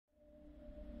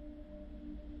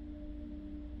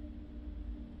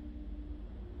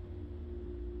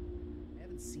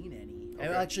seen any.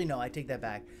 Okay. Actually, no, I take that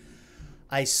back.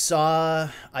 I saw,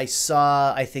 I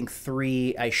think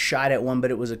 3. I shot at one,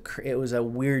 but it was a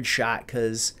weird shot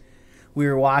because we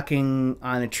were walking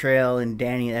on a trail and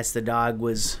Danny, that's the dog,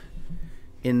 was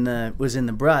in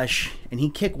the brush, and he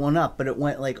kicked one up, but it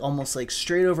went like almost like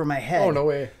straight over my head. Oh, no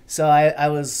way. So I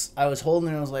was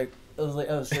holding it. I was like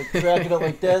cracking it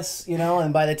like this,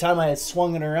 and by the time I had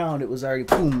swung it around, it was already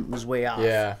boom, it was way off.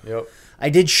 Yeah. Yep. I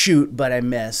did shoot, but I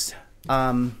missed.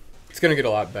 It's going to get a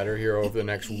lot better here over the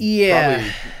next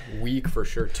probably week for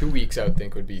sure. 2 weeks, I would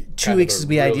think, would be 2 weeks would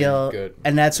be really ideal. Good.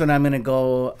 And that's when I'm going to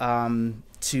go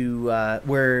to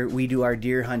where we do our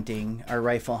deer hunting. Our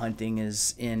rifle hunting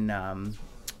is in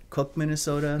Cook,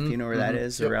 Minnesota, if you know where that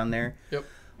is, around there. Yep.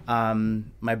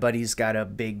 My buddy's got a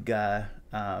big,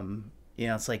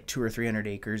 it's like 200 or 300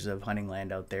 acres of hunting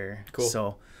land out there. Cool.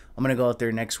 So I'm going to go out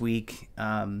there next weekend,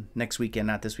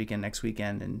 not this weekend, next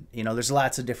weekend. And, there's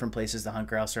lots of different places to hunt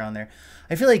grouse around there.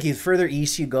 I feel like the further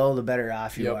east you go, the better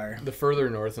off you are. The further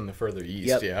north and the further east,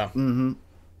 Yep. yeah. Mm-hmm.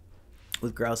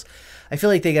 With grouse, I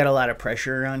feel like they got a lot of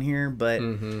pressure around here, but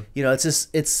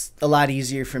it's a lot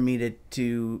easier for me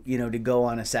to go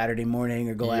on a Saturday morning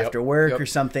or go after work or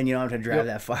something. You don't have to drive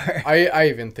that far. I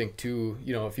even think too,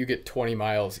 if you get 20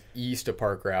 miles east of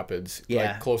Park Rapids,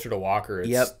 like closer to Walker,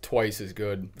 it's twice as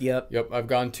good. Yep. I've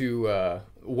gone to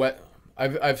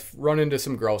I've run into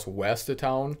some grouse west of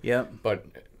town. Yep. But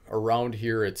around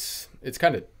here, it's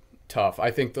kind of tough.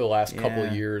 I think the last couple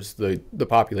of years the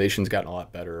population's gotten a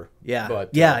lot better. Yeah.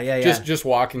 But just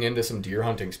walking into some deer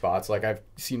hunting spots, like I've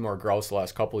seen more grouse the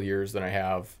last couple of years than I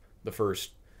have the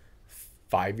first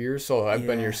 5 years. So I've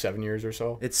been here 7 years or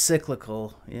so. It's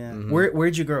cyclical. Yeah. Mm-hmm.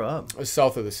 Where'd you grow up?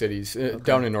 South of the cities,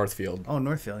 down in Northfield. Oh,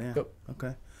 Northfield. Yeah. Yep.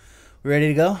 Okay. We ready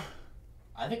to go?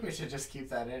 I think we should just keep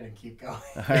that in and keep going.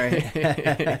 All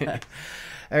right.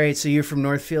 All right. So you're from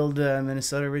Northfield,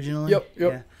 Minnesota originally? Yep.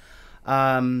 Yeah.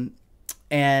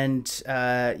 And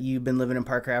you've been living in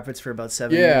Park Rapids for about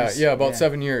 7 years? Yeah, about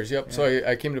 7 years. Yep. Yeah. So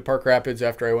I came to Park Rapids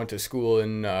after I went to school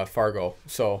in Fargo.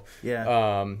 So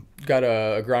got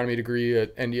a agronomy degree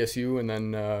at NDSU, and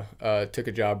then took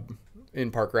a job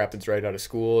in Park Rapids right out of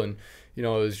school. And, it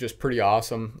was just pretty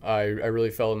awesome. I really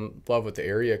fell in love with the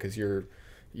area because you're,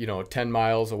 10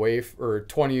 miles away, or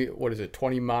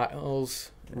 20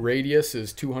 miles radius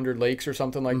is 200 lakes or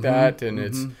something like that.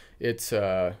 And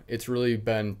it's really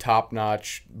been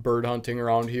top-notch bird hunting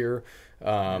around here.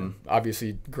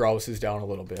 Obviously grouse is down a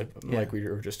little bit, like we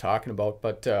were just talking about,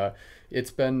 but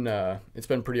it's been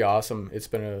pretty awesome. It's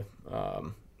been a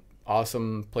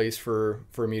awesome place for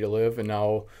me to live, and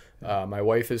now my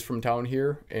wife is from town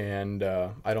here, and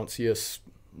I don't see us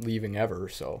leaving ever.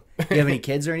 So do you have any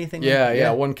kids or anything?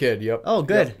 Yeah, one kid. Yep. Oh,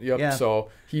 good. Yep. Yeah. So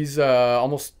he's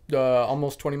almost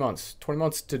 20 months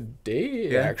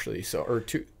today, actually. So, or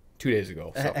two days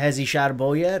ago. So. Has he shot a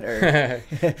bow yet? Or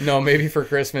no, maybe for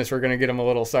Christmas we're gonna get him a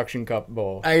little suction cup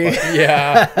bow.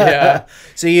 Yeah.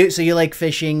 So you like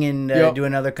fishing and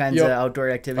doing other kinds of outdoor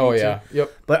activities? Oh yeah. Too?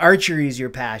 Yep. But archery is your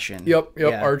passion. Yep.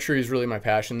 Yeah. Archery is really my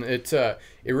passion.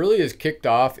 It really is kicked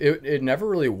off. It never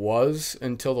really was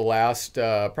until the last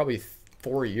probably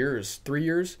 3 years.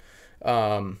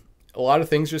 A lot of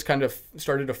things just kind of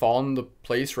started to fall into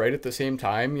place right at the same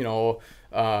time.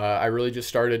 I really just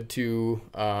started to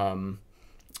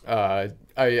I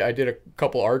did a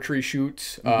couple archery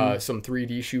shoots, some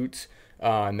 3D shoots,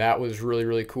 and that was really,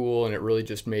 really cool. And it really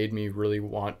just made me really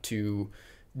want to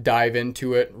dive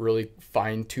into it, really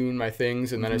fine tune my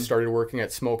things. And then I started working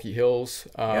at Smoky Hills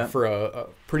for a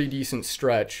pretty decent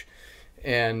stretch.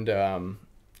 And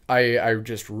I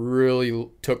just really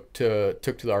took to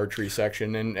the archery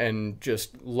section and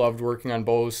just loved working on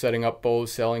bows, setting up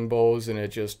bows, selling bows, and it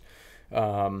just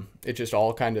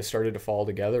all kind of started to fall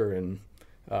together, and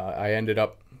I ended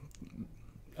up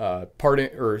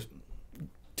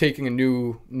taking a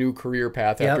new career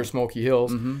path after Smoky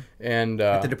Hills, and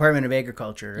at the Department of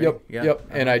Agriculture. Right? Yep.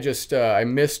 And I just I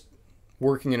missed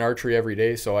working in archery every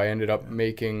day, so I ended up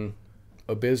making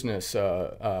a business.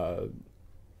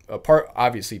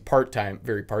 Obviously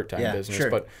very part-time business,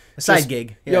 but a side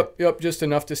gig. Yep, just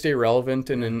enough to stay relevant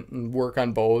and work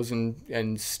on bows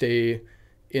and stay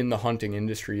in the hunting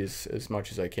industry as much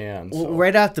as I can. So. Well,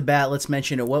 right off the bat, let's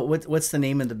mention it. What's the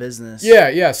name of the business?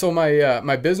 Yeah. So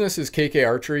my business is KK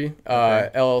Archery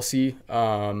LLC,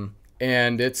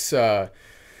 and it's I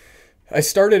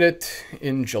started it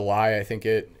in July. I think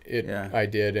I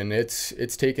did, and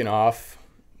it's taken off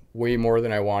way more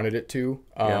than I wanted it to,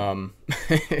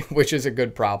 which is a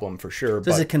good problem for sure.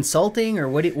 So is it consulting or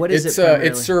what is it?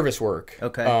 It's service work.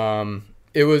 Okay.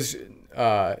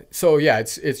 So yeah,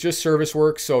 it's just service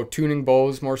work. So tuning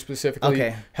bows more specifically,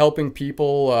 Okay. helping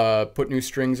people put new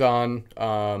strings on,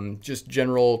 just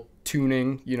general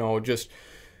tuning. Just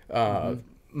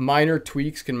minor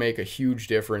tweaks can make a huge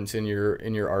difference in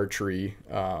your archery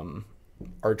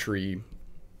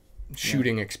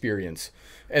shooting experience.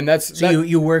 And So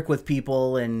you work with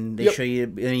people and they show you. I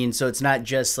mean, so it's not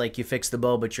just like you fix the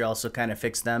bow, but you also kind of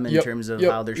fix them in terms of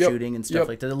how they're shooting and stuff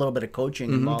like that. A little bit of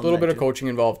coaching involved. A little bit of coaching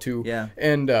involved too. Yeah.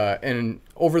 And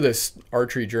over this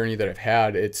archery journey that I've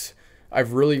had,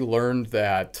 I've really learned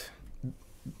that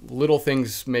little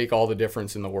things make all the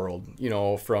difference in the world.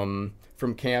 From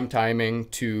cam timing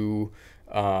to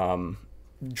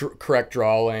correct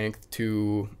draw length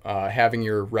to having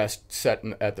your rest set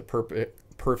at the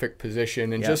perfect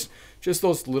position, and just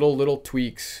those little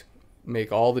tweaks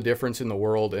make all the difference in the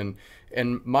world. And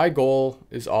my goal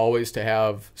is always to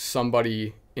have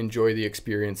somebody enjoy the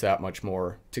experience that much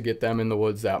more, to get them in the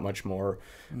woods that much more,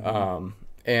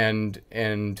 and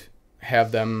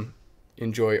have them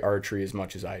enjoy archery as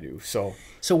much as I do. So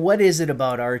what is it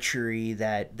about archery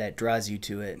that draws you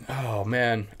to it? Oh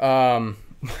man,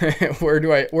 where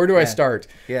do I start?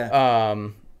 Yeah.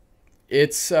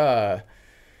 It's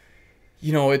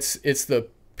it's the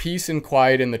peace and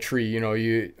quiet in the tree,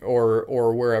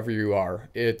 or wherever you are.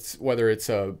 It's whether it's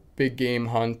a big game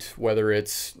hunt, whether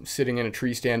it's sitting in a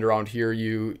tree stand around here,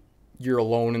 you're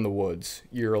alone in the woods.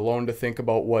 You're alone to think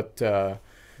about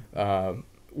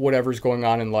whatever's going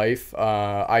on in life.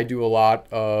 I do a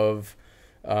lot of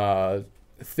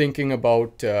thinking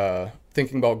about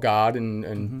God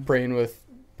and praying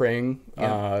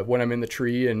when I'm in the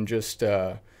tree, and just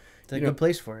it's a good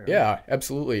place for it. Right? Yeah,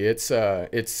 absolutely. It's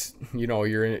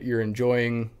you're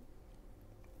enjoying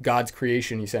God's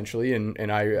creation essentially,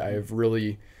 and I've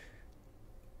really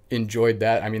enjoyed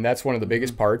that. I mean, that's one of the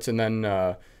biggest parts, and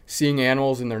then seeing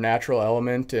animals in their natural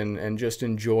element, and just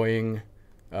enjoying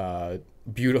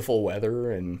beautiful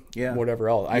weather and whatever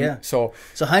else. So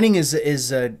hunting is it's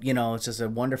just a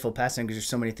wonderful pastime because there's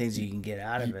so many things you can get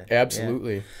out of it.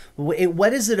 Absolutely. Yeah.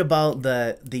 What is it about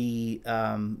the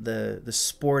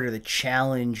sport or the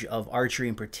challenge of archery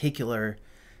in particular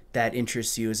that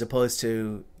interests you, as opposed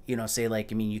to say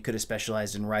like, I mean, you could have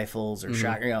specialized in rifles or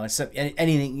shot,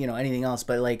 anything else,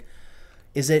 but like,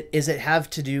 is it have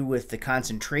to do with the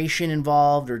concentration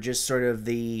involved, or just sort of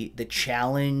the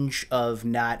challenge of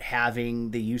not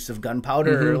having the use of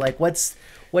gunpowder, or like what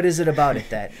is it about it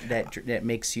that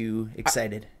makes you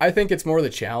excited? I think it's more the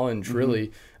challenge,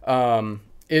 really.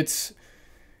 It's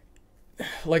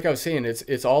like I was saying,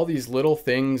 it's all these little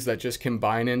things that just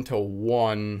combine into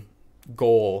one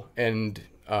goal, and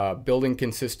building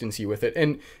consistency with it.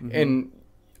 And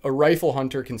a rifle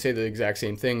hunter can say the exact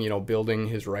same thing, building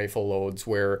his rifle loads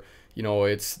where,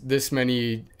 it's this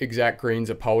many exact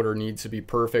grains of powder needs to be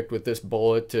perfect with this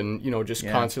bullet, and, just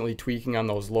constantly tweaking on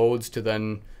those loads to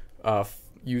then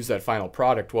use that final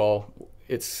product. Well,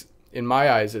 in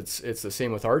my eyes, it's the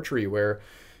same with archery, where,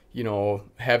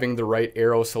 having the right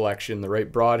arrow selection, the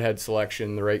right broadhead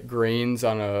selection, the right grains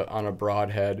on a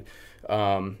broadhead,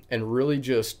 and really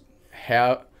just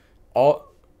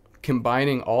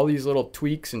combining all these little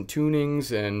tweaks and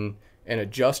tunings and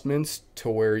adjustments to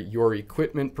where your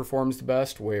equipment performs the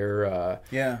best, where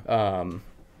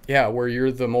where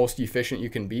you're the most efficient you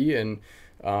can be, and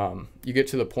you get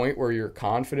to the point where you're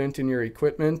confident in your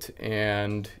equipment,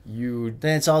 and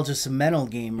then it's all just a mental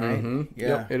game, right?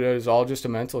 Yep, it is all just a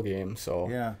mental game. So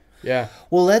yeah.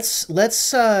 Well, let's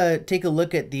take a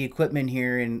look at the equipment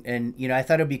here, and I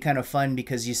thought it'd be kind of fun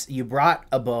because you brought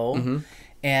a bow.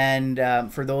 And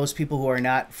for those people who are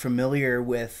not familiar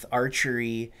with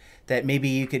archery, that maybe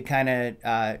you could kind of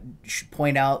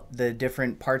point out the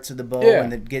different parts of the bow,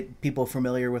 and get people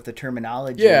familiar with the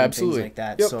terminology and absolutely. things like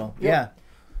that. Yep. So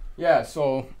yeah.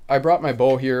 So I brought my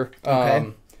bow here.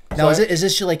 Okay. Now, is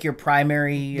this like your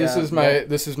primary? This is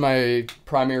my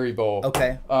primary bow.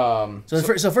 Okay.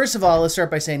 So first of all, let's start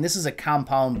by saying this is a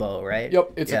compound bow, right?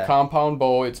 Yep, it's a compound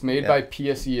bow. It's made by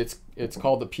PSE. It's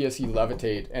called the PSE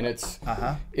Levitate, and it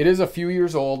is a few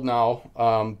years old now,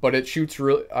 but it shoots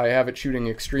I have it shooting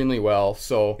extremely well.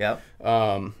 So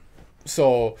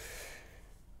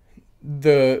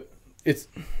it's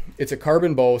a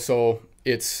carbon bow, so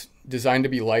it's designed to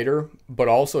be lighter, but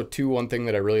also one thing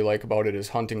that I really like about it is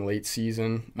hunting late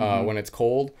season when it's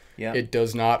cold. It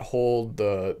does not hold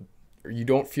you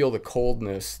don't feel the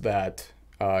coldness that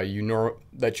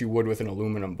that you would with an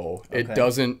aluminum bow. Okay. It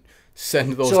doesn't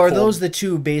send those. So are those the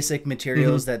two basic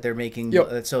materials that they're making?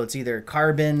 Yep. So it's either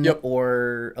carbon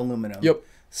or aluminum. Yep.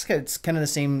 It's kind of the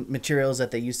same materials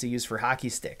that they used to use for hockey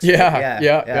sticks.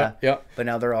 Yeah. But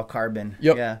now they're all carbon.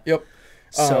 Yep.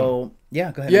 So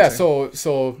Yeah, go ahead. Yeah, I'm sorry.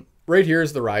 so right here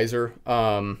is the riser.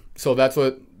 So that's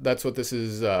what this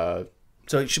is.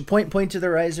 So you should point to the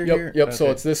riser Yep, here. yep. So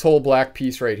Okay. it's this whole black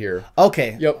piece right here.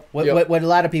 Okay. Yep, What, yep. what a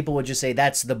lot of people would just say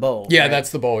that's the bow. Yeah, right?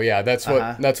 that's the bow. Yeah, that's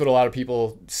what a lot of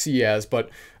people see as. But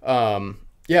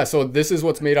yeah, so this is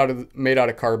what's made out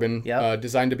of carbon. Yep.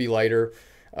 Designed to be lighter.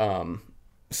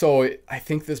 I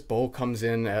think this bow comes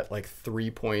in at like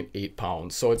 3.8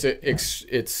 pounds. So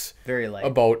it's Very light.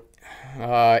 about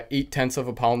 0.8 of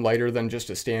a pound lighter than just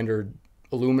a standard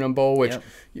aluminum bow. Which, Yep.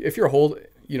 if you're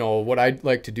what I'd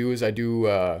like to do is I do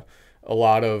a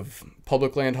lot of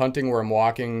public land hunting where I'm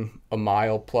walking a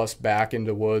mile plus back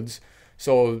into woods.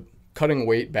 So cutting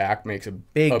weight back makes a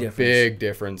big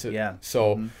difference. Yeah.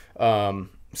 So,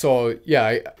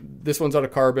 this one's out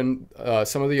of carbon.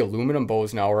 Some of the aluminum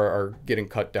bows now are getting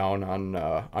cut down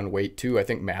on weight too. I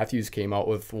think Matthews came out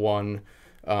with one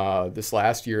this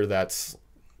last year that's,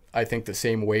 I think, the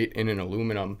same weight in an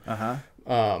aluminum.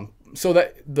 So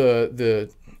that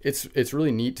it's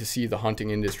really neat to see the hunting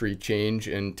industry change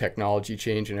and technology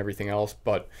change and everything else.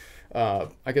 But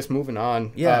I guess moving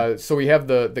on. Yeah. So we have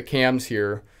the cams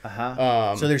here.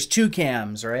 So there's two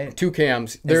cams, right? Two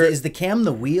cams. Is the cam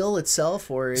the wheel itself,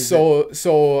 or is no,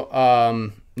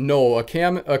 a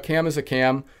cam is a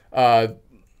cam.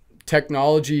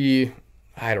 Technology,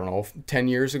 I don't know, 10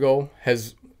 years ago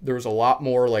there was a lot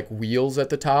more like wheels at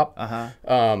the top.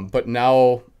 But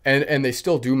now, and they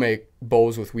still do make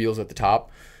bows with wheels at the top.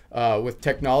 With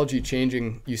technology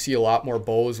changing, you see a lot more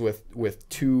bows with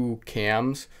two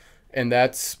cams, and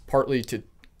that's partly to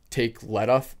take let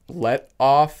off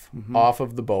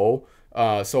of the bow.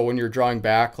 So when you're drawing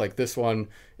back, like this one,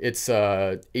 it's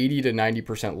 80 to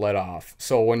 90% let off.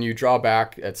 So when you draw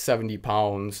back at 70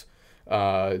 pounds,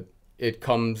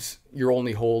 you're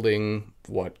only holding,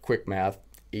 quick math,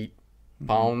 8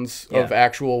 pounds of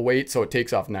actual weight. So it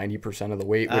takes off 90% of the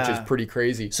weight, which is pretty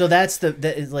crazy. So that's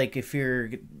like if you're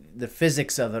the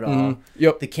physics of it all.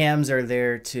 Yep. The cams are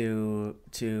there to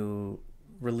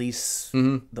release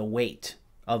the weight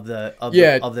of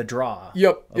the draw.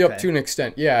 Yep. Okay. To an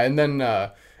extent. Yeah. And then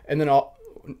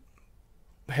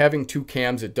having two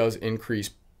cams, it does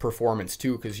increase performance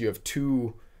too, because you have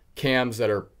two cams that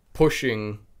are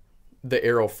pushing the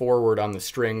arrow forward on the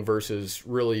string versus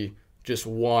really just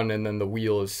one, and then the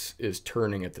wheel is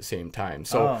turning at the same time.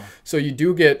 So you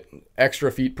do get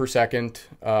extra feet per second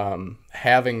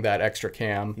having that extra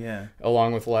cam,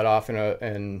 along with let off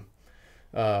and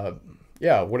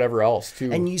whatever else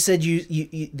too. And you said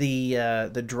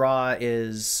the draw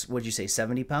is, what'd you say,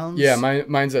 70 pounds? Yeah,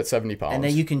 mine's at 70 pounds. And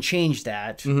then you can change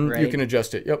that, right? You can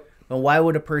adjust it. Yep. But why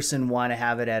would a person want to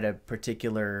have it at a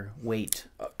particular weight?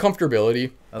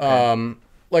 Comfortability. Okay.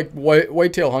 Like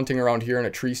whitetail hunting around here in a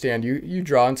tree stand, you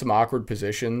draw in some awkward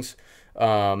positions.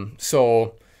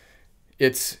 So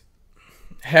it's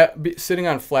sitting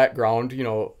on flat ground.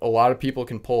 A lot of people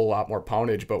can pull a lot more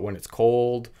poundage, but when it's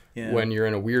cold, when you're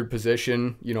in a weird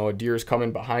position, a deer's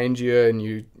coming behind you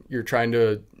and you're trying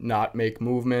to not make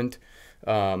movement.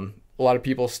 A lot of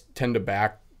people tend to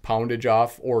back poundage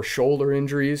off, or shoulder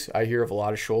injuries. I hear of a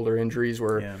lot of shoulder injuries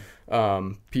where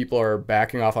people are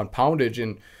backing off on poundage,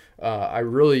 and I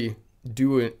really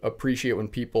do appreciate when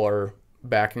people are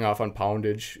backing off on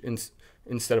poundage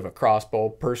instead of a crossbow,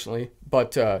 personally.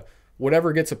 But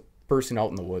whatever gets a person out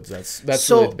in the woods, that's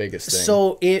really the biggest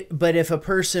thing. But if a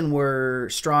person were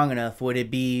strong enough, would it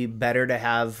be better to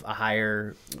have a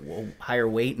higher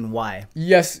weight, and why?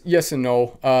 Yes and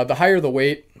no. The higher the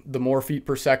weight, the more feet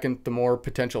per second, the more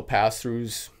potential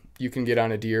pass-throughs you can get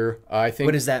on a deer. I think.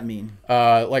 What does that mean?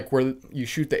 Like where you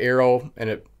shoot the arrow and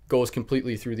it goes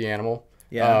completely through the animal.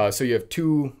 Yeah. So you have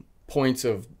 2 points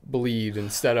of bleed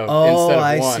instead of one.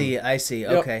 I see.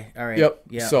 Yep. Okay. All right. Yep.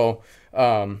 Yeah. So,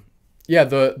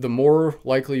 the more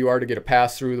likely you are to get a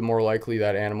pass through, the more likely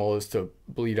that animal is to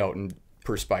bleed out and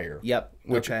perspire. Yep.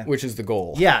 Which is the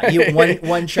goal. Yeah.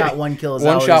 One shot, one kill is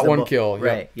one always shot, the one kill.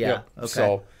 Right. Yeah. Yep. Okay.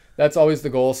 So that's always the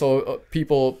goal. So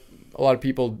a lot of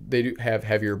people, they do have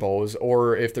heavier bows,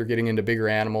 or if they're getting into bigger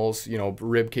animals,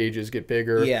 rib cages get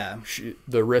bigger. Yeah.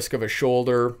 The risk of a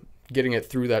shoulder, getting it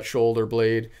through that shoulder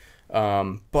blade.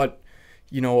 But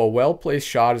a well-placed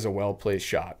shot is a well-placed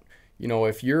shot.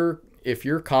 If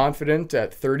you're confident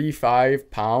at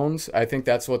 35 pounds, I think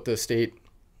that's what the state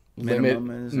minimum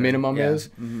is.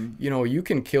 Mm-hmm. You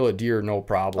can kill a deer no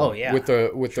problem. Oh yeah. With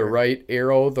the right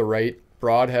arrow, the right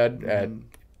broadhead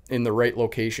in the right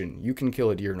location, you can kill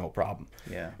a deer no problem.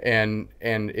 Yeah. And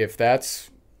if that's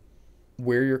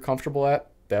where you're comfortable at,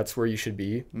 that's where you should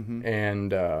be.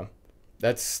 And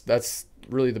that's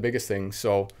really the biggest thing.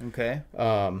 So okay.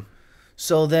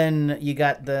 So then you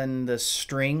got the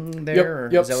string there, or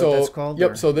Yep. is that So what that's called?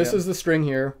 yep. Or- So this is the string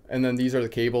here, and then these are the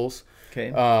cables.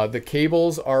 okay. The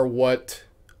cables are what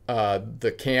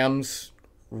the cams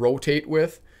rotate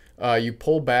with. You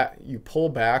pull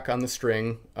back on the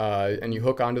string, and you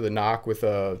hook onto the knock with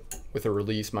a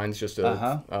release. Mine's just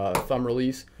a thumb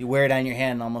release. You wear it on your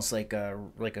hand, almost like a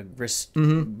wrist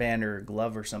band or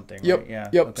glove or something. Yep. Right? Yeah.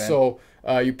 Yep. Okay. So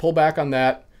you pull back on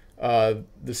that.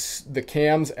 The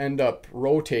cams end up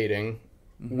rotating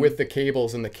with the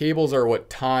cables, and the cables are what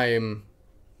time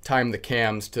the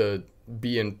cams to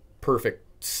be in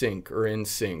perfect sync or in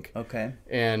sync. Okay.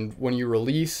 And when you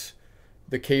release,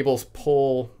 the cables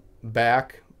pull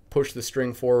back, push the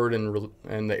string forward,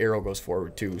 and the arrow goes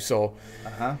forward too. So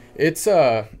it's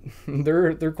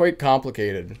they're quite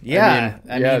complicated. Yeah,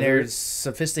 I mean, they're- there's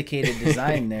sophisticated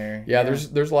design there. yeah,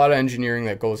 there's a lot of engineering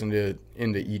that goes into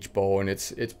each bow, and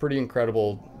it's pretty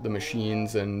incredible, the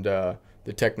machines and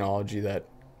the technology that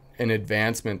an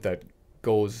advancement that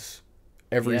goes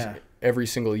every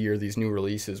single year. These new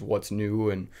releases, what's new,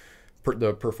 and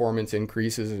the performance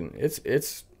increases, and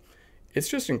it's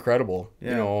just incredible. Yeah.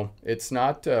 You know, it's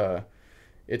not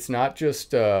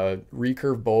just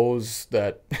recurve bows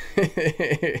that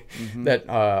that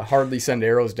hardly send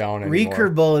arrows down anymore.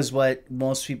 Recurve bow is what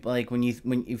most people like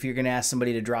if you're gonna ask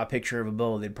somebody to draw a picture of a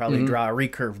bow, they'd probably draw a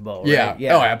recurve bow. Right?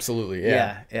 Yeah. Oh, absolutely.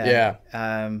 Yeah. Yeah.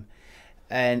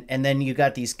 And then you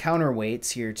got these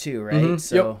counterweights here too, right?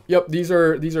 So Yep. These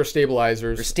are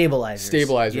stabilizers. or stabilizers.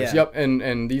 Stabilizers. Yeah. Yep.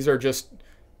 And these are just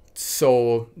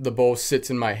so the bow sits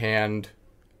in my hand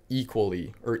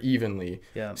equally or evenly.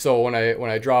 Yeah. So when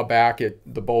I draw back,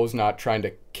 the bow's not trying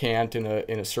to cant in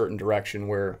a certain direction,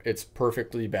 where it's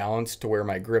perfectly balanced to where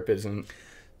my grip isn't.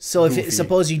 So goofy.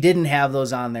 suppose you didn't have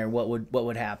those on there, what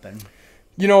would happen?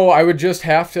 You know, I would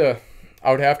have to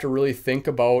really think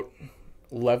about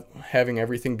having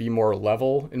everything be more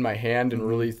level in my hand, and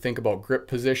really think about grip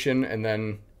position, and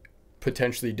then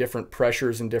potentially different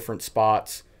pressures in different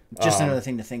spots. Just another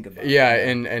thing to think about. Yeah,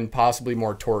 and possibly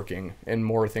more torquing and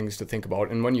more things to think about.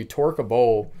 And when you torque a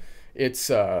bow, it's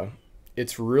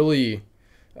really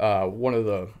one of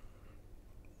the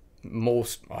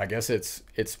most, I guess it's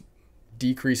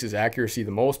decreases accuracy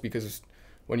the most, because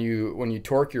when you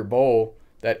torque your bow,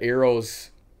 that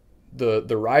arrow's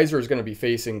the riser is going to be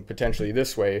facing potentially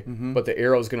this way, but the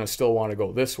arrow is going to still want to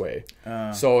go this way.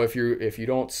 So if you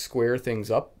don't square things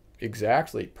up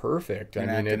exactly perfect, You're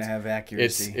not gonna have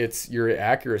accuracy. It's your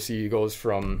accuracy goes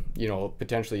from,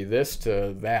 potentially this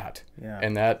to that. Yeah.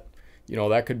 And that,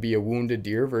 that could be a wounded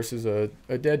deer versus a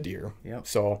dead deer. Yep.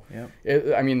 So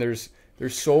Yep. I mean, there's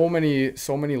so many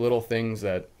little things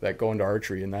that go into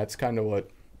archery, and that's kind of what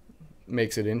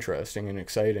makes it interesting and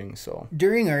exciting. So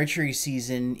During archery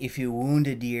season, if you wound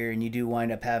a deer and you do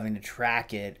wind up having to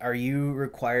track it, are you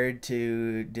required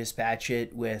to dispatch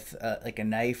it with like a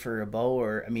knife or a bow?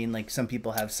 Or, I mean, like some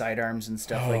people have sidearms and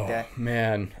stuff like that.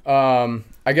 Man,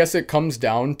 I guess it comes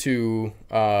down to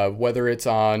whether it's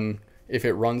if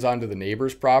it runs onto the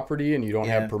neighbor's property and you don't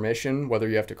have permission, whether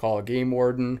you have to call a game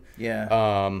warden.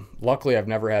 Yeah. Luckily, I've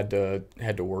never had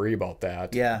to worry about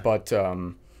that. Yeah. But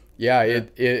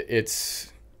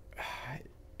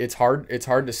it's hard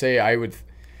to say.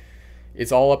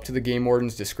 It's all up to the game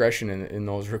warden's discretion in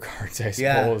those regards, I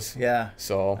suppose. Yeah.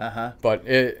 So, But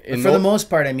for the most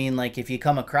part, I mean, like if you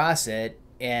come across it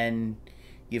and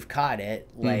you've caught it,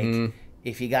 like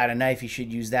if you got a knife, you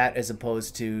should use that as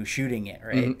opposed to shooting it,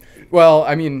 right? Well,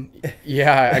 I mean,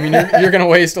 yeah, I mean, you're going to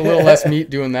waste a little less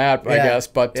meat doing that, I guess.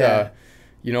 But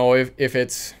if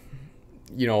it's,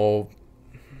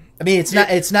 I mean,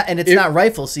 it's not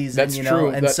rifle season, that's true.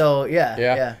 And so,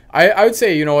 yeah. I would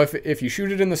say, if you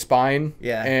shoot it in the spine,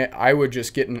 Yeah. I would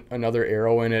just get another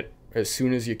arrow in it as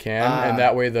soon as you can, and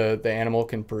that way the animal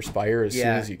can perspire as soon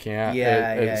as you can.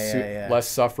 Less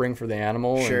suffering for the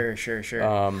animal. Sure.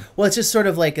 Well, it's just sort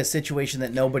of like a situation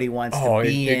that nobody wants to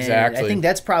be exactly. in. I think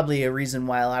that's probably a reason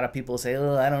why a lot of people say,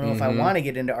 "Oh, I don't know if I want to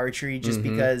get into archery," just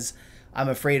because I'm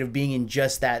afraid of being in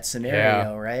just that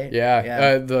scenario, right?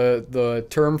 Yeah. The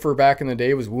term for back in the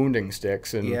day was wounding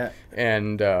sticks,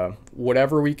 and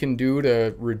whatever we can do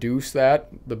to reduce that,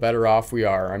 the better off we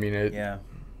are. I mean,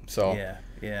 So.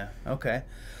 Yeah. Okay.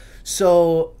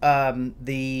 So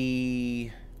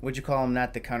the what'd you call them?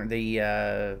 Not the counter.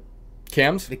 The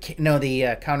cams. the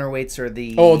counterweights or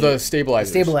the the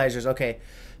stabilizers. Stabilizers. Okay.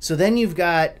 So then you've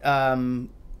got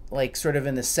like sort of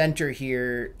in the center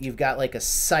here, you've got like a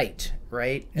sight,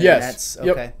 right? And yes. That's,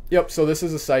 okay. Yep. So this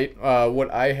is a sight.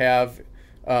 What I have,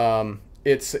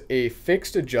 it's a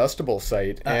fixed adjustable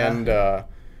sight, and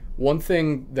one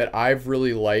thing that I've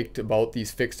really liked about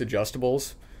these fixed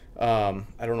adjustables.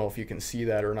 I don't know if you can see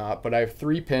that or not, but I have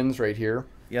 3 pins right here.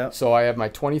 Yep. So I have my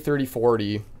 20, 30,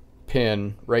 40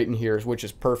 pin right in here, which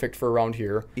is perfect for around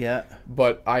here. Yeah.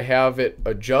 But I have it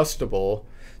adjustable.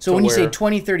 So when you say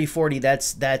 20, 30, 40,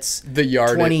 that's the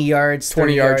yard, 20 yards,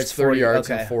 20 yards, 30 40,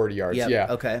 yards, okay. and 40 yards. Yep. Yeah.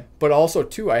 Okay. But also,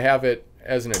 too, I have it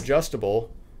as an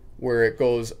adjustable where it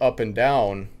goes up and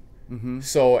down.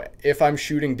 So if I'm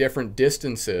shooting different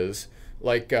distances,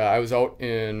 like I was out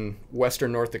in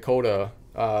western North Dakota,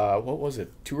 what was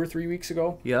it, 2 or 3 weeks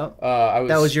ago? Yeah.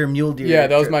 That was your mule deer. Yeah,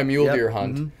 that was my mule Yep. deer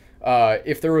hunt.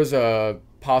 If there was a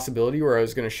possibility where I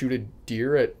was going to shoot a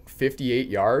deer at 58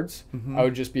 yards, I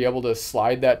would just be able to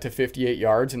slide that to 58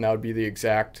 yards, and that would be the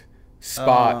exact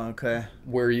spot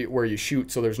where you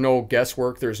shoot. So there's no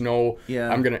guesswork. There's no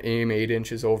I'm going to aim 8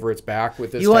 inches over its back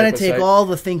with this. You want to take all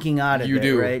the thinking out of it,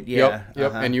 do, right? Yeah.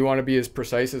 Yep. And you want to be as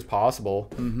precise as possible,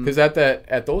 because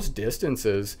at those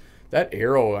distances, that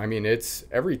arrow, I mean, it's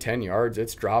every 10 yards,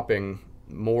 it's dropping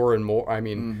more and more. I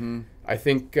mean, I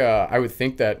think I would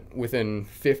think that within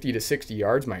 50 to 60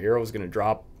 yards, my arrow is going to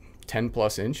drop 10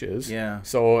 plus inches. Yeah.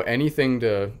 So anything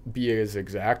to be as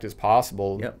exact as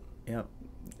possible. Yep.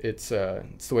 It's the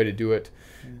way to do it.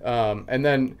 And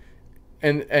then,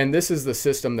 and this is the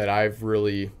system that I've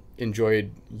really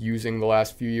enjoyed using the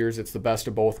last few years. It's the best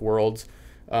of both worlds.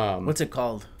 What's it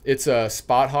called? It's a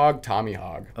Spot Hog Tommy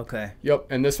Hog. Okay. Yep.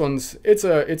 And this one's it's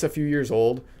a few years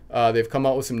old. They've come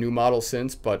out with some new models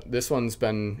since, but this one's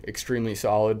been extremely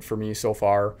solid for me so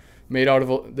far.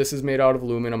 This is made out of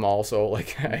aluminum also.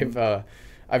 Like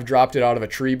I've dropped it out of a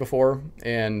tree before,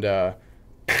 and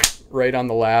right on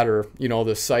the ladder,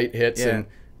 the sight hits and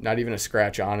not even a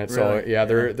scratch on it. Really?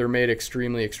 So they're made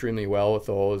extremely well with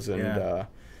those, and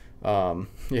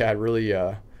it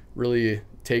really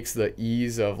takes the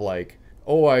ease of like,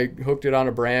 oh, I hooked it on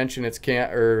a branch and is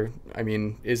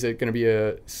it going to be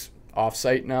off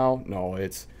site now? No,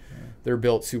 they're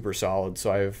built super solid.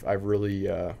 So I've really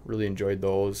enjoyed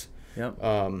those. Yep.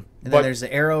 And then there's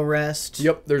the arrow rest.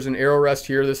 Yep, there's an arrow rest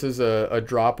here. This is a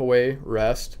drop away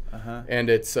rest, and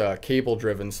it's cable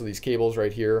driven. So these cables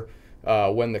right here,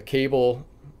 when the cable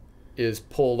is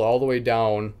pulled all the way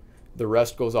down, the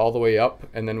rest goes all the way up,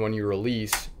 and then when you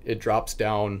release, it drops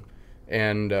down,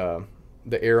 and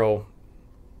the arrow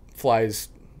flies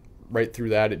right through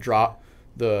that.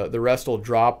 The rest will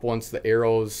drop once the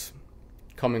arrow's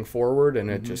coming forward, and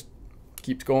it just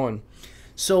keeps going.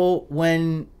 So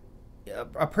when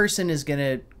a person is going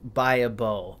to buy a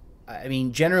bow, I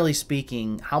mean, generally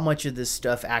speaking, how much of this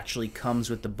stuff actually comes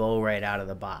with the bow right out of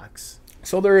the box?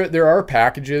 So there are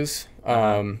packages.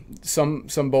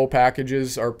 Some bow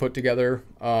packages are put together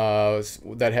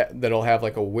that'll have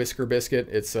like a whisker biscuit.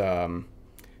 It's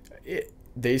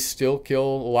they still kill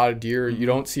a lot of deer. You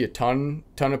don't see a ton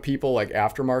of people like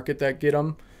aftermarket that get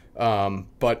them,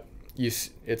 but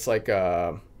it's like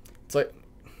it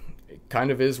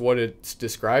kind of is what it's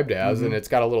described as, and it's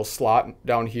got a little slot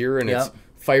down here, and it's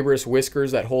fibrous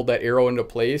whiskers that hold that arrow into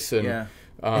place, and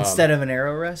instead of an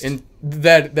arrow rest. And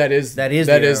that is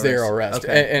the arrow rest.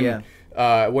 Okay.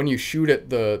 And when you shoot it,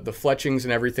 the fletchings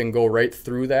and everything go right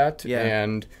through that,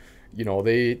 and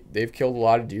they've killed a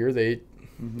lot of deer.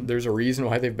 There's a reason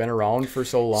why they've been around for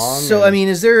so long. So I mean,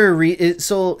 is there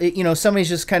somebody's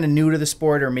just kind of new to the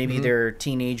sport, or maybe they're a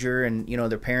teenager and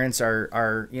their parents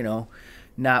are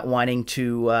not wanting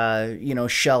to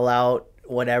shell out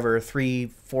whatever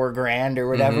 $3-4 grand or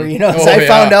whatever. I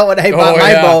found out when I bought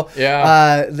my bow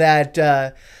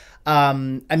that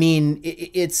I mean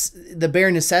it's the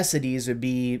bare necessities would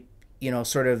be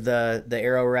sort of the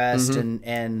arrow rest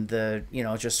and the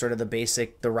just sort of the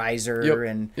basic, the riser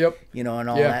and and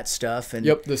all that stuff, and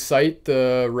the sight,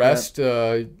 the rest,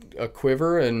 a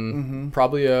quiver, and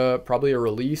probably a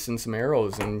release and some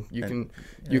arrows, and you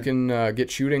can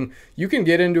get shooting. You can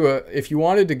get into if you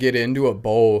wanted to get into a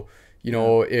bow,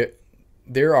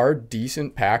 there are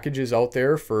decent packages out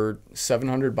there for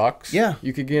 $700. Yeah,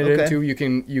 you could get into. You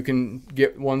can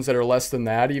get ones that are less than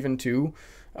that even too.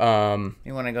 You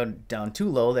want to go down too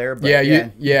low there,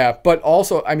 but but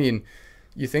also, I mean,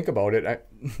 you think about it,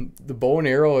 the bow and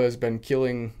arrow has been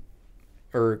killing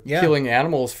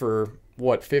animals for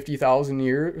what, 50,000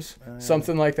 years,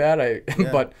 something like that.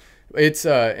 But it's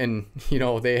they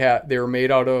were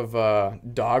made out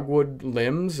of dogwood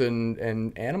limbs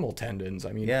and animal tendons.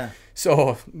 I mean,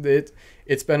 so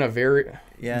it's been a very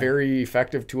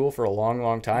effective tool for a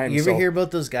long time. You ever hear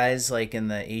about those guys like in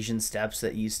the Asian steppes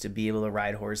that used to be able to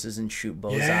ride horses and shoot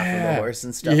bows off of the horse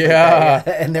and stuff? Yeah, like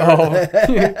that? And they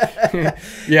were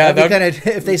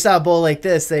if they saw a bow like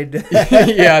this, they'd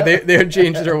they would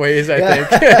change their ways, I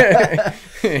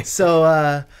think.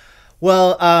 So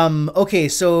Well, okay,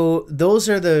 so those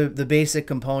are the basic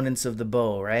components of the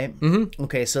bow, right? Mm-hmm.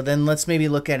 Okay, so then let's maybe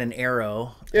look at an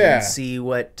arrow Yeah. and see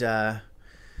what the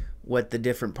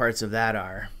different parts of that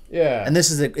are. Yeah. And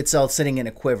this is it's all sitting in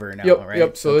a quiver now, Yep. right?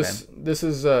 Yep. So Okay. this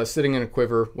is sitting in a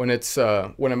quiver when it's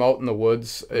when I'm out in the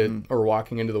woods or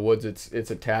walking into the woods.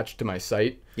 It's attached to my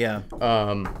sight. Yeah.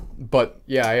 But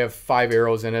yeah, I have 5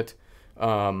 arrows in it.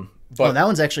 But that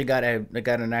one's actually got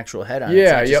an actual head on it. yeah,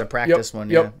 It's not just yep, a practice one.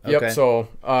 Yep. Yeah. Okay. So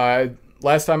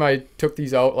last time I took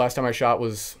these out, last time I shot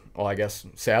was, well, I guess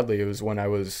sadly it was when I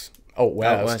was out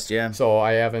west. Out west, yeah. So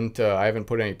I haven't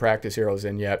put any practice arrows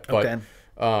in yet. But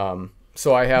Okay.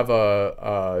 so I have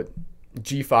a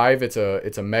G5.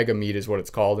 It's a mega meat is what it's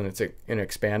called, and it's an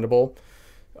expandable.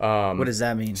 What does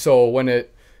that mean? So when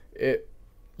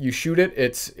you shoot it,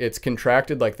 it's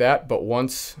contracted like that, but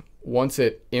once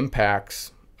it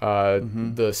impacts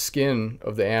the skin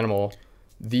of the animal,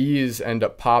 these end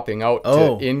up popping out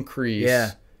to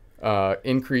increase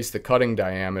increase the cutting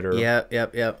diameter.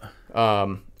 Yep.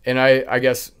 And I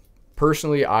guess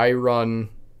personally I run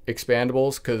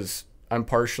expandables because I'm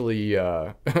partially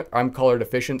I'm color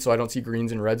deficient, so I don't see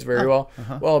greens and reds very well.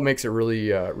 Well, it makes it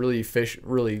really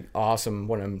awesome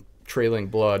when I'm trailing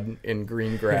blood in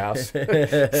green grass.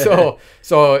 so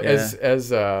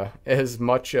as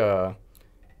much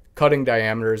cutting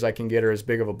diameter as I can get, or as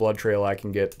big of a blood trail I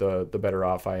can get, the better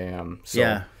off I am.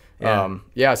 So,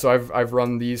 so I've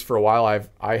run these for a while.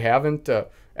 I haven't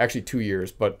actually 2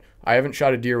 years, but I haven't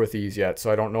shot a deer with these yet,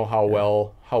 so I don't know how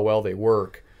well they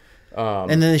work. And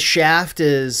then the shaft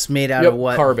is made out of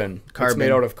what? Carbon. It's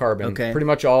made out of carbon. Okay. Pretty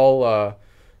much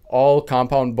all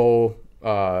compound bow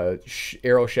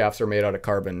arrow shafts are made out of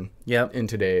carbon. Yep. In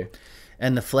today.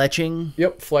 And the fletching?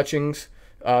 Yep, fletchings.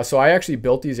 So I actually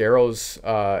built these arrows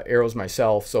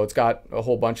myself. So it's got a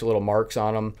whole bunch of little marks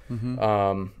on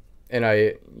them. And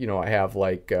I have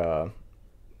like the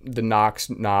nocks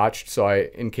notched. So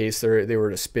in case they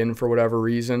were to spin for whatever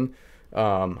reason,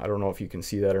 I don't know if you can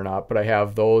see that or not, but I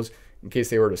have those in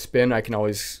case they were to spin. I can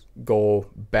always go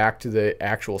back to the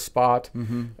actual spot.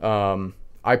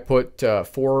 I put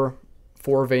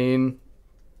four vein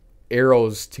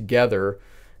arrows together,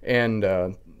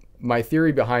 and my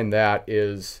theory behind that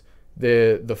is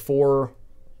the four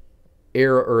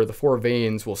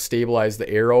veins will stabilize the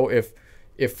arrow if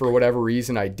for whatever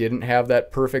reason I didn't have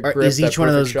that perfect grip. Is each one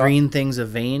of those shot. green things a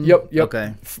vein? Yep.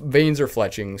 Okay. Veins or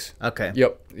fletchings. Okay.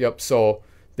 Yep. So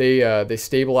they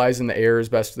stabilize in the air as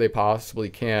best they possibly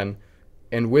can,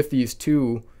 and with these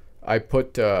two, I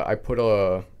put a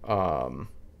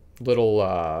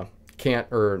little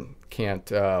can't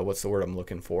what's the word I'm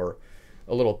looking for?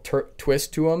 A little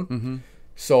twist to them.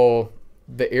 So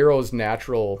the arrow's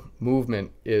natural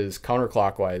movement is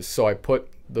counterclockwise. So I put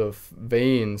the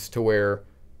veins to where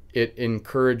it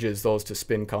encourages those to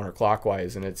spin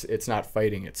counterclockwise, and it's not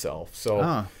fighting itself.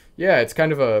 So yeah, it's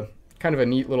kind of a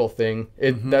neat little thing.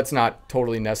 That's not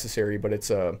totally necessary, but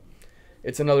it's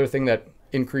another thing that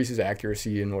increases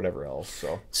accuracy and whatever else.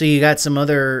 So you got some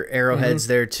other arrowheads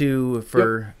there too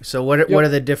so what are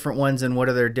the different ones, and what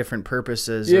are their different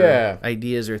purposes or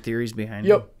ideas or theories behind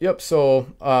them? Yep.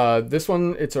 So this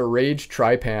one, it's a Rage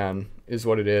Tripan is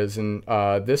what it is, and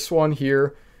this one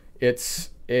here,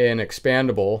 it's an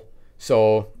expandable.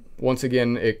 So once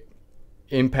again, it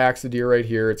impacts the deer right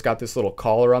here. It's got this little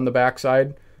collar on the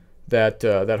backside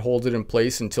that holds it in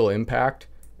place until impact,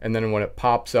 and then when it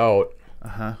pops out,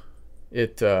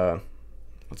 it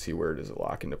let's see, where does it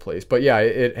lock into place? But yeah,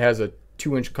 it has a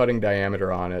 2-inch cutting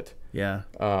diameter on it. Yeah.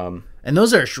 And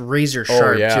those are razor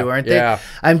sharp too, aren't they? Yeah.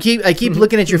 I keep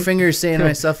looking at your fingers, saying to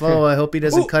myself, "Oh, I hope he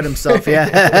doesn't cut himself."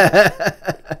 Yeah.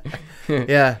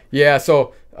 Yeah.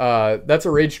 So that's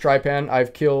a Rage Tripan.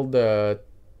 I've killed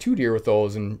 2 deer with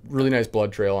those, and really nice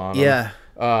blood trail on them. Yeah.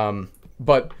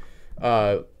 But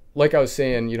like I was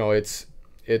saying,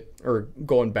 or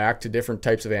going back to different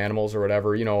types of animals or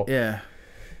whatever, Yeah.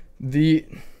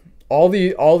 all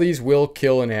these will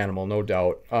kill an animal, no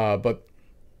doubt. But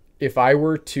if I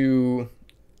were to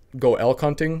go elk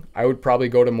hunting, I would probably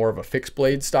go to more of a fixed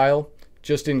blade style,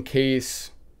 just in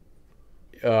case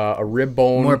a rib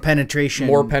bone, more penetration.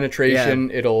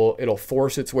 Yeah. It'll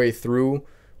force its way through,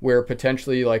 where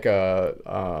potentially like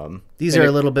these are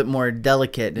a little bit more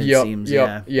delicate. It seems.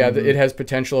 Yeah. It has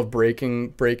potential of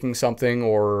breaking something,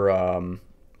 or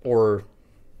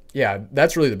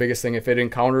that's really the biggest thing. If it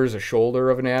encounters a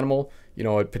shoulder of an animal,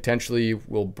 it potentially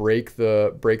will break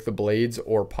the blades,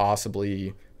 or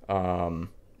possibly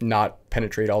not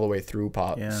penetrate all the way through.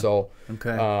 So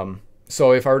okay.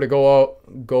 So if I were to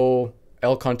go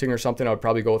elk hunting or something, I would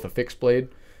probably go with a fixed blade,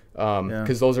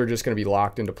 because those are just going to be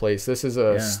locked into place. This is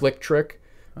a slick trick.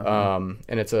 And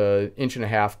it's a 1.5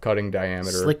 inch cutting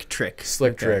diameter. Slick trick.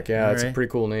 Yeah, All it's a pretty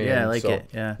cool name. Yeah, I like it.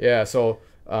 Yeah. So,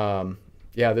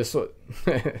 this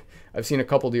I've seen a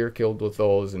couple deer killed with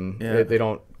those, and they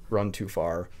don't run too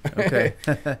far. Okay.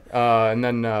 And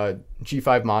then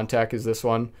G5 Montec is this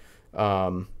one.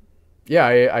 I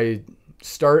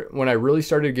when I really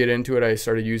started to get into it, I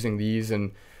started using these,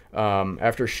 and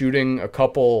after shooting a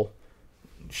couple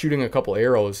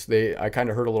arrows, I kind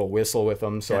of heard a little whistle with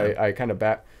them, so I kind of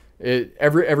back.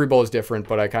 Every bow is different,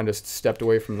 but I kind of stepped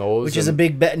away from those. Which is a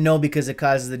big bet, no, because it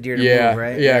causes the deer to move,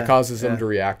 right? Yeah, it causes them to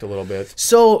react a little bit.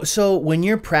 So when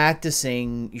you're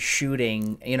practicing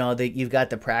shooting, that you've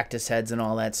got the practice heads and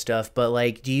all that stuff, but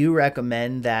like, do you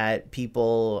recommend that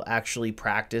people actually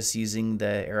practice using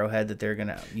the arrowhead that they're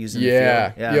gonna use in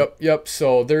the field? Yep.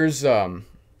 So there's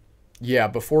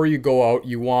before you go out,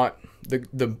 you want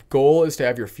the goal is to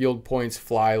have your field points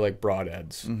fly like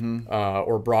broadheads,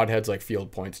 or broadheads like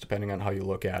field points, depending on how you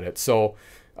look at it. So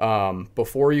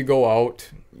before you go out,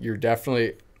 you're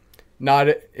definitely not.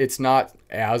 It's not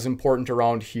as important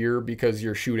around here because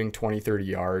you're shooting 20-30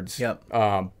 yards. Yep.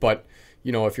 But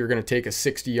if you're going to take a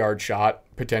 60-yard shot,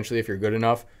 potentially if you're good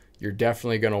enough, you're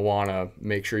definitely going to want to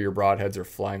make sure your broadheads are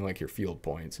flying like your field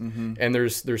points. And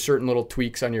there's certain little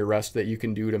tweaks on your rest that you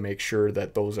can do to make sure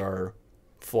that those are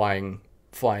flying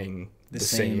the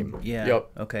same. Yeah. Yep.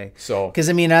 Okay. So, because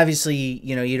obviously,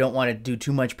 you don't want to do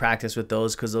too much practice with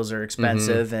those because those are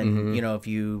expensive, and if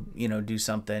you do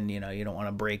something, you don't want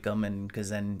to break them, and because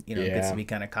then it gets to be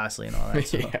kind of costly and all that.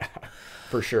 So. Yeah,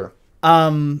 for sure.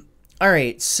 All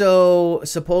right. So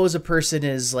suppose a person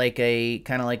is like a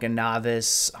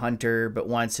novice hunter, but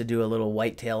wants to do a little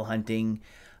whitetail hunting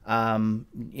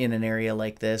in an area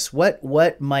like this.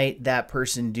 What might that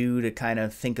person do to kind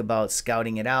of think about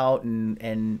scouting it out,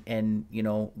 and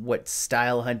what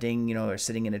style hunting, or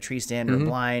sitting in a tree stand or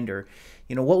blind, or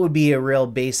what would be a real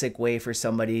basic way for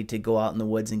somebody to go out in the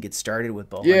woods and get started with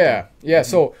bow hunting? Yeah.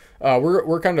 So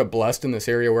we're kind of blessed in this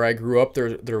area where I grew up.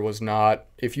 There was not,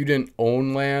 if you didn't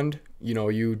own land,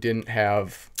 you didn't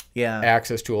have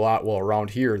access to a lot. Well, around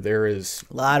here there is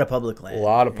a lot of public land.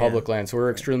 Land. So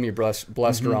we're extremely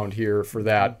blessed around here for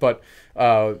that. But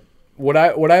what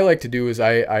I like to do is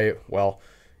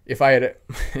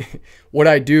what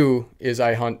I do is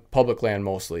I hunt public land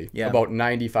mostly. Yeah. About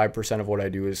 95% of what I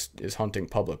do is hunting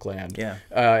public land. Yeah.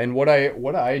 And what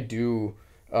I do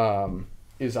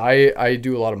is I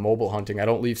do a lot of mobile hunting. I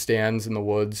don't leave stands in the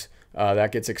woods.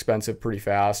 That gets expensive pretty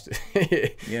fast.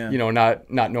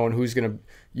 Not knowing who's gonna.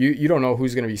 You don't know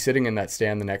who's going to be sitting in that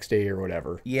stand the next day or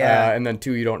whatever. Yeah. And then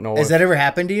two, you don't know. Has that ever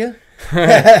happened to you?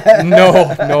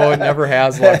 No, it never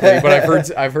has, luckily. But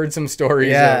I've heard some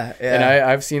stories. And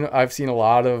I've seen a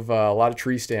lot of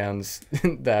tree stands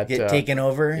that get taken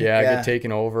over. Get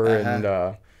taken over, and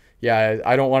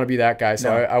I don't want to be that guy.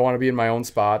 So I want to be in my own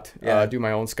spot, do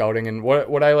my own scouting. And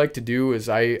what I like to do is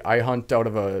I hunt out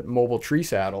of a mobile tree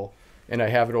saddle, and I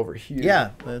have it over here. Yeah,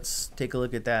 let's take a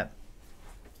look at that.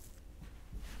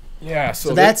 Yeah,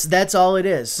 so that's all it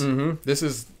is. This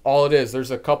is all it is.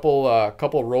 There's a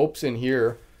couple ropes in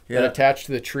here that attach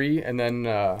to the tree, and then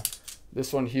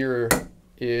this one here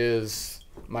is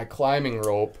my climbing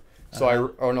rope.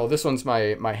 So this one's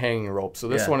my hanging rope. So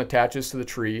this one attaches to the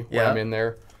tree when I'm in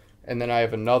there, and then I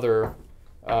have another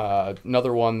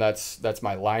one that's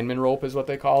my lineman rope is what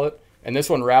they call it, and this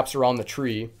one wraps around the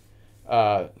tree.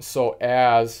 I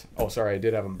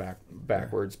did have them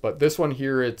backwards, but this one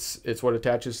here, it's what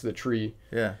attaches to the tree.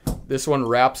 Yeah. This one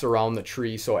wraps around the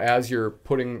tree, so as you're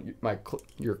putting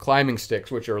your climbing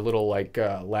sticks, which are little like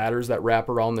ladders that wrap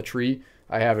around the tree,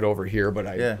 I have it over here, but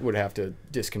I would have to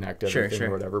disconnect everything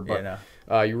or whatever. But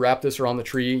you wrap this around the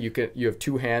tree. You have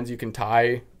two hands. You can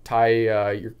tie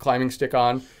your climbing stick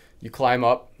on. You climb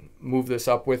up, move this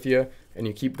up with you, and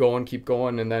you keep going,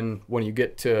 and then when you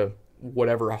get to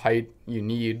whatever height you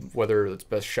need, whether it's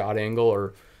best shot angle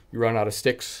or you run out of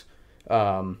sticks,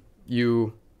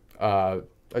 you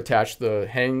attach the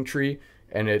hanging tree,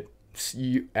 and it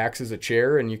acts as a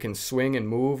chair, and you can swing and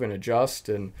move and adjust,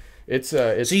 and it's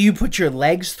so you put your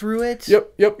legs through it.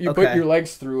 Yep. You put your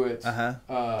legs through it.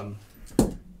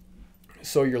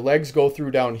 So your legs go through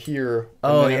down here,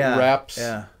 and then it wraps.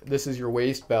 This is your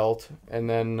waist belt, and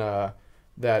then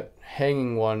that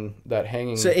hanging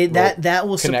so that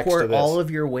will support all of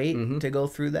your weight to go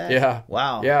through that.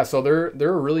 Wow. So they're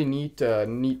a really neat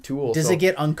tool. Does it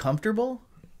get uncomfortable?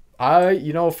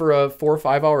 For a 4 or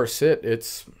 5 hour sit,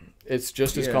 it's it's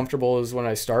just as comfortable as when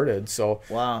I started. So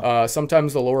wow.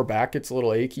 Sometimes the lower back gets a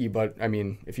little achy, but I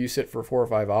mean, if you sit for 4 or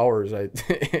 5 hours,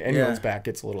 anyone's back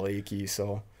gets a little achy.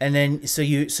 So and then so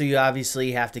you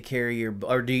obviously have to carry your,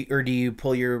 or do you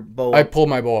pull your bow? I pull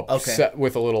my bow up Okay.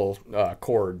 with a little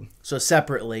cord. So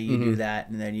separately you do that,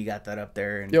 and then you got that up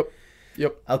there. And,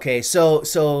 Yep. Okay,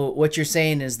 so what you're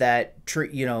saying is that tree,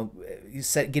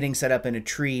 getting set up in a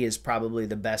tree is probably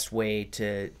the best way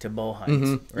to bow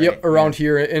hunt. Right? Yep, around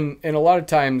here, and a lot of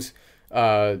times,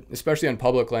 especially on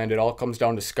public land, it all comes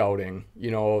down to scouting.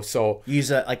 So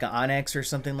use like an onyx or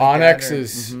something like that. Onyx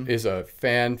is a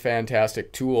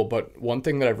fantastic tool, but one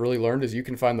thing that I've really learned is you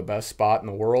can find the best spot in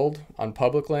the world on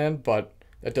public land, but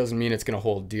that doesn't mean it's going to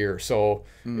hold deer. So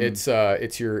it's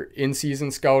your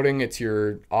in-season scouting, it's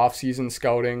your off-season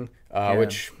scouting,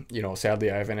 which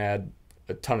sadly I haven't had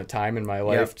a ton of time in my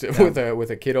life with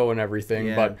a kiddo and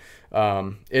everything. But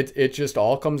it just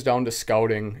all comes down to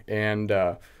scouting. And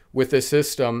with this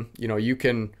system, you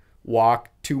can walk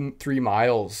 2-3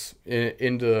 miles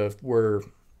into where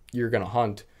you're going to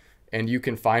hunt, and you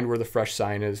can find where the fresh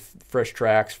sign is, fresh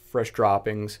tracks, fresh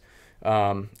droppings,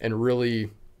 and really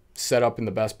set up in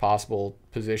the best possible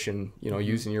position,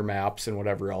 using your maps and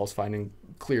whatever else, finding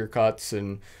clear cuts.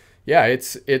 And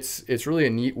it's really a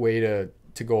neat way to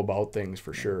go about things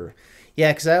for sure.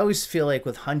 Yeah, because I always feel like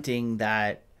with hunting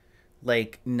that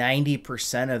like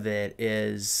 90% of it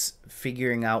is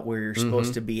figuring out where you're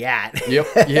supposed to be at. Yep.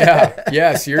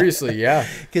 Yeah. Seriously. Yeah.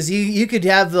 Because you could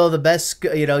have the best,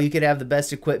 you could have the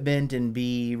best equipment and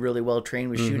be really well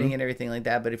trained with shooting and everything like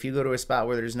that. But if you go to a spot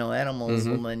where there's no animals,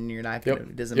 well, then you're not gonna.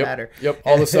 It doesn't matter. Yep.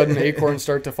 All of a sudden, acorns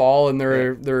start to fall, and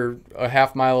they're a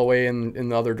half mile away in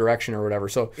the other direction or whatever.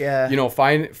 So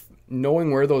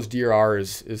knowing where those deer are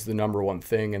is the number one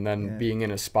thing, and then being in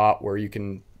a spot where you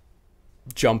can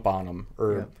jump on them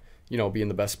or be in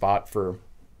the best spot for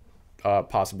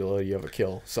possibility of a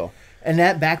kill. So, and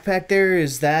that backpack there,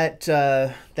 is that's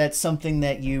something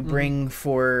that you bring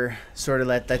for sort of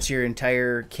that's your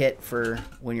entire kit for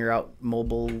when you're out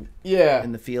mobile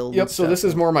in the field. Yep. So this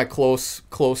is more my close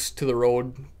to the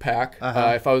road pack.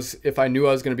 If I knew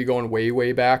I was going to be going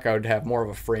way back, I would have more of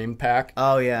a framed pack.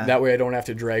 Oh yeah. That way I don't have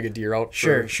to drag a deer out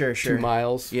for 2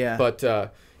 miles. Yeah. But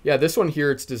this one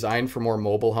here, it's designed for more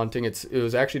mobile hunting. It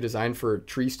was actually designed for a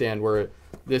tree stand where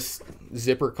this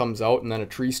zipper comes out and then a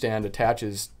tree stand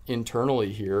attaches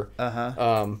internally here.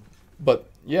 But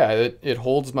yeah, it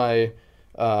holds my.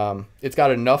 It's got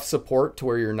enough support to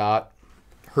where you're not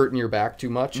hurting your back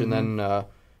too much, and then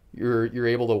you're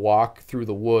able to walk through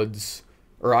the woods,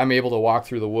 or I'm able to walk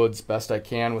through the woods best I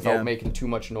can without making too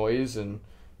much noise. And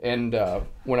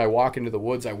when I walk into the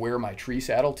woods, I wear my tree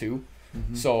saddle too.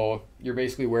 So you're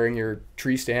basically wearing your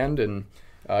tree stand, and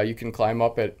you can climb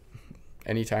up at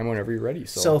any time whenever you're ready.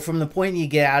 So from the point you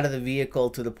get out of the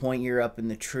vehicle to the point you're up in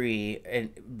the tree,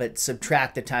 but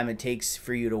subtract the time it takes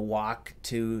for you to walk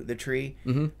to the tree,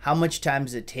 how much time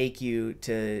does it take you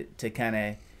to kind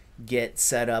of get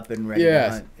set up and ready to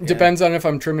hunt? It depends on if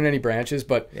I'm trimming any branches,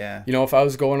 but if I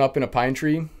was going up in a pine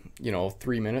tree,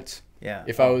 3 minutes. Yeah.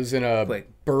 If I was in a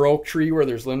bur oak tree where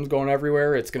there's limbs going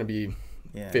everywhere, it's going to be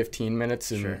 15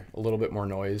 minutes and a little bit more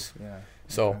noise. Yeah.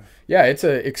 So it's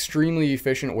an extremely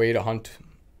efficient way to hunt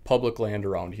public land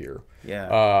around here. Yeah.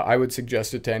 I would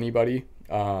suggest it to anybody.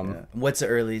 What's the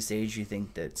earliest age you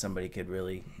think that somebody could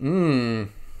really?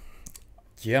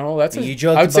 That's you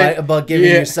joked about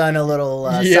giving your son a little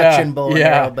suction bow and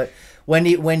arrow, but when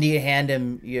do you hand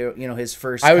him his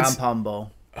first compound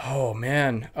bow? Oh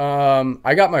man,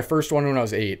 I got my first one when I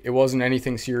was 8. It wasn't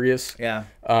anything serious. Yeah.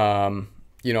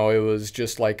 It was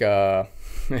just like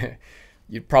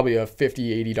probably a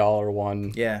 $50-$80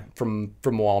 one. Yeah. From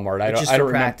Walmart. I don't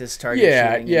practice target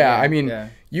shooting. Yeah. I mean,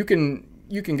 you can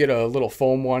get a little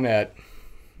foam one at,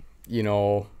 I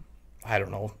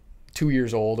don't know, 2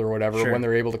 years old or whatever when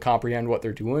they're able to comprehend what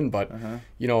they're doing. But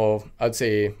I'd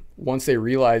say once they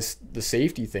realize the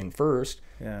safety thing first.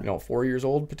 4 years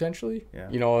old potentially.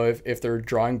 Yeah. If they're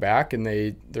drawing back and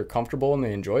they're comfortable and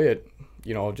they enjoy it,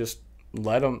 just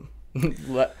let them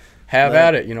have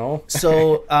at it.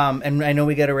 So and I know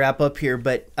we got to wrap up here,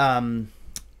 but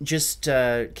just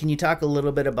can you talk a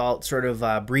little bit about sort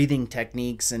of breathing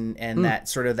techniques and that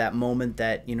sort of that moment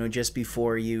that just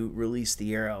before you release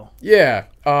the arrow? Yeah.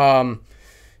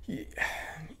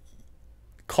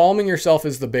 Calming yourself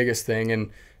is the biggest thing,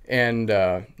 and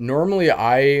normally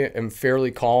I am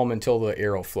fairly calm until the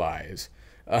arrow flies.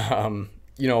 I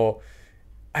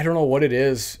don't know what it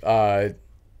is.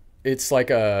 It's like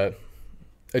a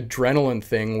adrenaline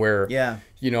thing where,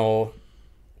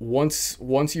 once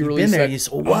you You've release been there, that, you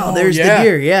say, oh, wow, there's the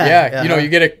deer. Yeah. yeah. You know,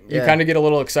 Uh-huh. you kind of get a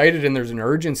little excited, and there's an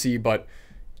urgency, but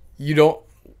you don't.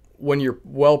 When you're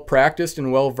well practiced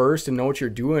and well versed and know what you're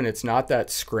doing, it's not that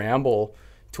scramble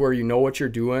to where you know what you're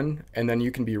doing, and then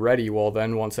you can be ready. Well,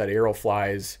 then once that arrow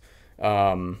flies,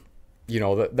 you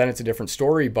know, then it's a different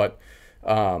story. But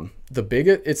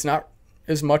it's not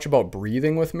as much about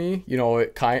breathing with me. You know,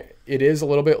 it is a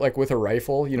little bit like with a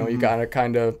rifle. You know, you gotta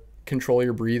kind of control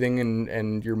your breathing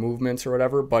and your movements or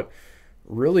whatever. But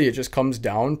really, it just comes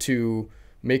down to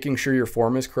making sure your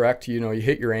form is correct. You know, you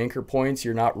hit your anchor points.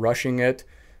 You're not rushing it,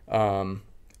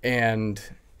 and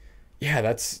yeah,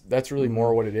 that's really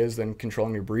more what it is than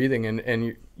controlling your breathing and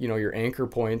you know, your anchor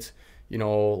points. You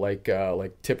know, like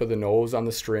tip of the nose on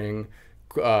the string,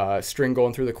 string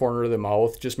going through the corner of the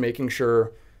mouth. Just making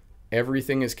sure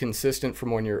everything is consistent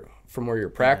from where you're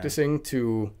practicing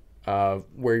to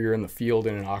where you're in the field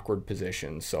in an awkward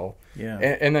position. So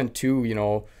and then too, you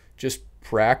know, just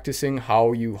practicing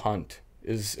how you hunt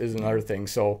is another thing.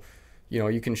 So, you know,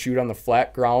 you can shoot on the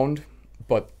flat ground,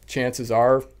 but chances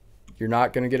are you're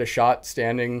not going to get a shot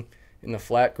standing in the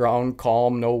flat ground,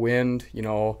 calm, no wind. You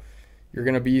know, you're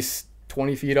going to be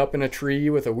 20 feet up in a tree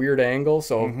with a weird angle.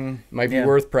 So it might be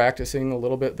worth practicing a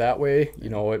little bit that way. You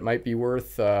know, it might be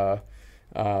worth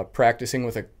practicing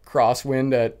with a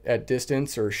crosswind at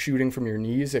distance, or shooting from your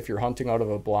knees if you're hunting out of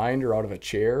a blind or out of a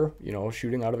chair, you know,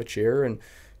 shooting out of a chair, and,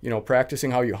 you know,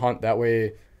 practicing how you hunt. That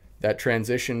way, that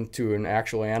transition to an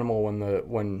actual animal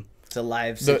when it's a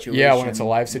live situation. Yeah, when it's a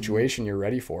live situation, you're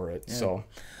ready for it. Yeah. So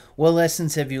what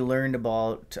lessons have you learned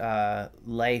about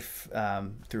life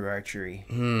through archery?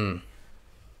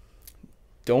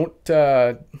 Don't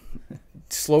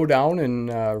slow down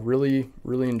and really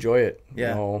enjoy it. Yeah.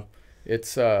 You know,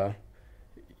 it's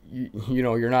you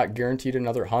know, you're not guaranteed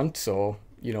another hunt, so,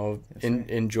 you know,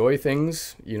 enjoy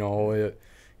things. You know,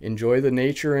 enjoy the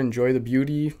nature, enjoy the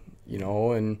beauty. You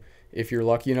know, and if you're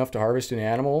lucky enough to harvest an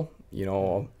animal, you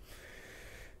know,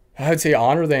 I'd say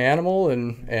honor the animal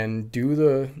and do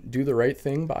the right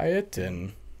thing by it,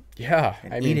 and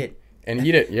eat it. And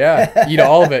eat it, yeah. Eat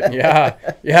all of it, yeah.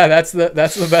 That's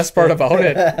the best part about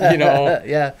it, you know.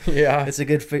 yeah. It's a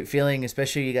good feeling,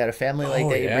 especially you got a family like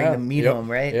that. You bring the meat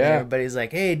home, right? Yeah. And everybody's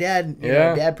like, "Hey, Dad, you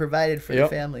know, Dad provided for the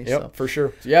family." Yep, so. for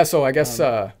sure. Yeah. So I guess,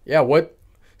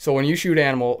 So when you shoot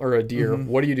animal or a deer,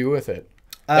 what do you do with it?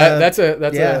 That's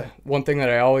one thing that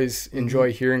I always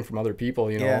enjoy hearing from other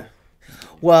people. You know. Yeah.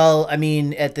 Well, I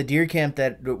mean, at the deer camp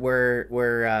where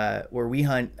we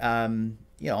hunt,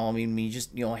 you know, I mean, we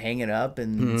just, you know, hang it up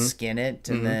and skin it,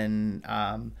 and then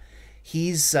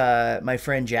my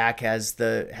friend Jack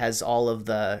has all of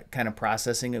the kind of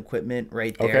processing equipment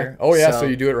right there. Okay. Oh yeah, so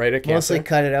you do it right at camp. Mostly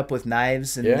cut it up with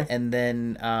knives, and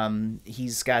then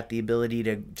he's got the ability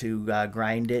to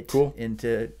grind it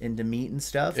into meat and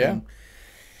stuff. Yeah. And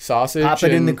sausage. pop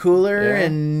it in the cooler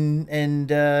and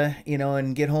you know,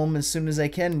 and get home as soon as I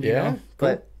can. You know?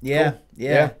 But yeah.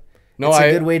 No, it's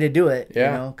a good way to do it, you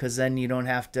know, because then you don't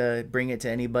have to bring it to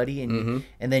anybody, and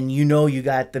then you know you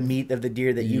got the meat of the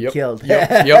deer that you killed.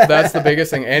 Yep, that's the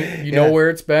biggest thing, and you know where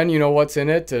it's been, you know what's in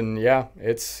it, and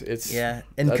it's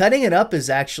and cutting it up is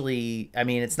actually, I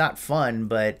mean, it's not fun,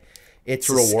 but it's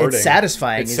rewarding. It's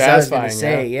satisfying. It's satisfying.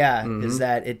 satisfying, is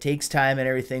that it takes time and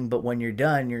everything, but when you're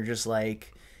done, you're just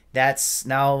like, that's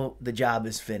now the job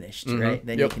is finished, right?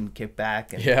 Then you can kick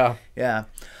back. And,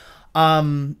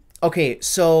 okay,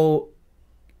 so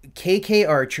KK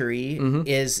Archery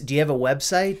is. Do you have a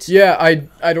website? Yeah,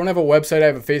 I don't have a website. I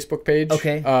have a Facebook page.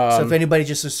 Okay, so if anybody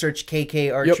just search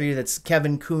KK Archery, that's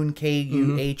Kevin Kuhn,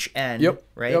 Kuhn.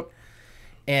 Right. Yep.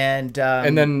 And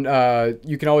then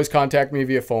you can always contact me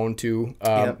via phone too.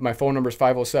 My phone number is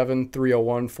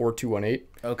 507-301-4218.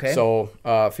 Okay. So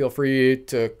feel free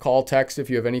to call, text if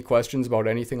you have any questions about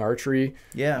anything archery.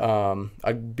 Yeah.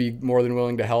 I'd be more than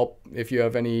willing to help if you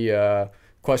have any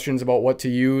questions about what to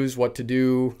use, what to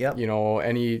do. You know,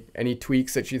 any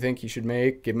tweaks that you think you should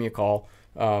make, give me a call.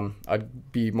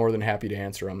 I'd be more than happy to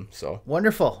answer them. So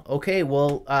wonderful. Okay.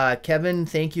 Well, Kevin,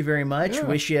 thank you very much. Yeah.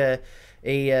 Wish you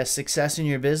a success in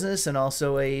your business and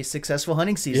also a successful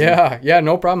hunting season. Yeah,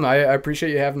 no problem. I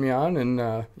appreciate you having me on,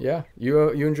 and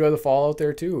you enjoy the fall out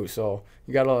there too. So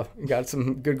you got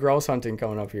some good grouse hunting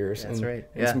coming up here. That's right.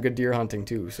 And some good deer hunting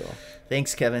too. So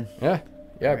thanks, Kevin. Yeah,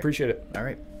 I appreciate it. All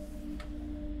right.